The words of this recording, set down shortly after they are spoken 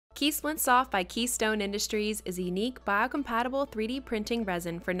KeySplint Soft by Keystone Industries is a unique biocompatible 3D printing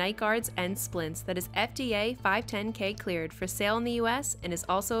resin for nightguards and splints that is FDA 510(k) cleared for sale in the US and is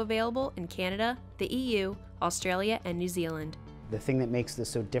also available in Canada, the EU, Australia, and New Zealand. The thing that makes this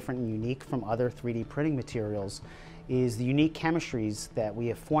so different and unique from other 3D printing materials is the unique chemistries that we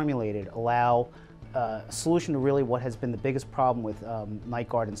have formulated allow a solution to really what has been the biggest problem with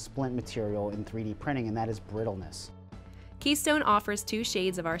nightguard and splint material in 3D printing, and that is brittleness. Keystone offers two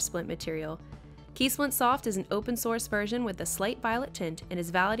shades of our splint material. KeySplint Soft is an open source version with a slight violet tint and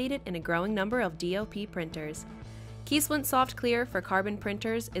is validated in a growing number of DLP printers. KeySplint Soft Clear for carbon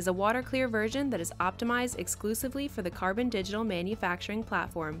printers is a water clear version that is optimized exclusively for the carbon digital manufacturing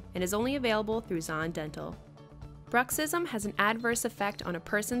platform and is only available through Zahn Dental. Bruxism has an adverse effect on a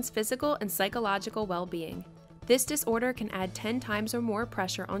person's physical and psychological well-being. This disorder can add 10 times or more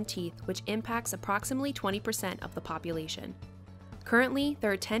pressure on teeth, which impacts approximately 20% of the population. Currently,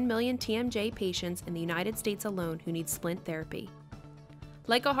 there are 10 million TMJ patients in the United States alone who need splint therapy.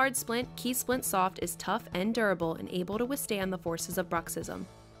 Like a hard splint, KeySplint Soft is tough and durable and able to withstand the forces of bruxism.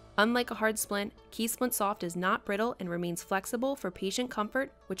 Unlike a hard splint, KeySplint Soft is not brittle and remains flexible for patient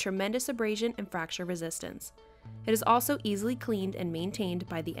comfort with tremendous abrasion and fracture resistance. It is also easily cleaned and maintained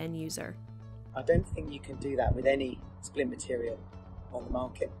by the end user. I don't think you can do that with any splint material on the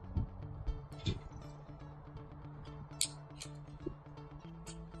market.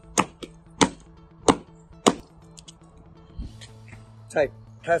 So,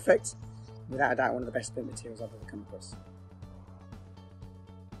 perfect. Without a doubt, one of the best splint materials I've ever come across.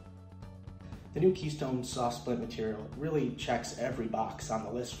 The new Keystone Soft Splint material really checks every box on the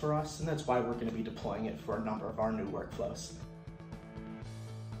list for us, and that's why we're going to be deploying it for a number of our new workflows.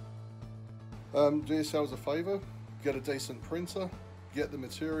 Do yourselves a favour, get a decent printer, get the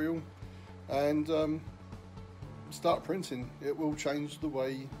material, and start printing. It will change the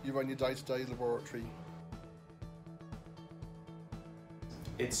way you run your day-to-day laboratory.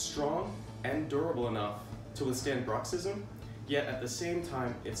 It's strong and durable enough to withstand bruxism, yet at the same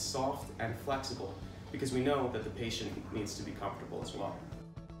time it's soft and flexible because we know that the patient needs to be comfortable as well.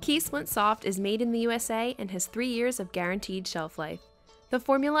 KeySplint Soft is made in the USA and has 3 years of guaranteed shelf life. The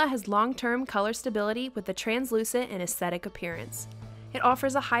formula has long-term color stability with a translucent and aesthetic appearance. It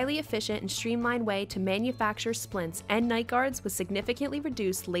offers a highly efficient and streamlined way to manufacture splints and nightguards with significantly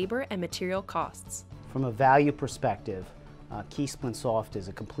reduced labor and material costs. From a value perspective, KeySplint Soft is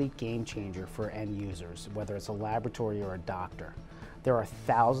a complete game changer for end users, whether it's a laboratory or a doctor. There are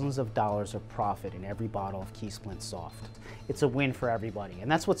thousands of dollars of profit in every bottle of KeySplint Soft. It's a win for everybody,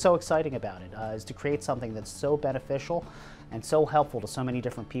 and that's what's so exciting about it, is to create something that's so beneficial and so helpful to so many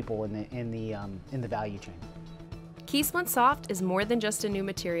different people in the value chain. KeySplint Soft is more than just a new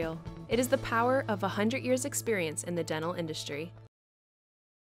material. It is the power of 100 years experience in the dental industry.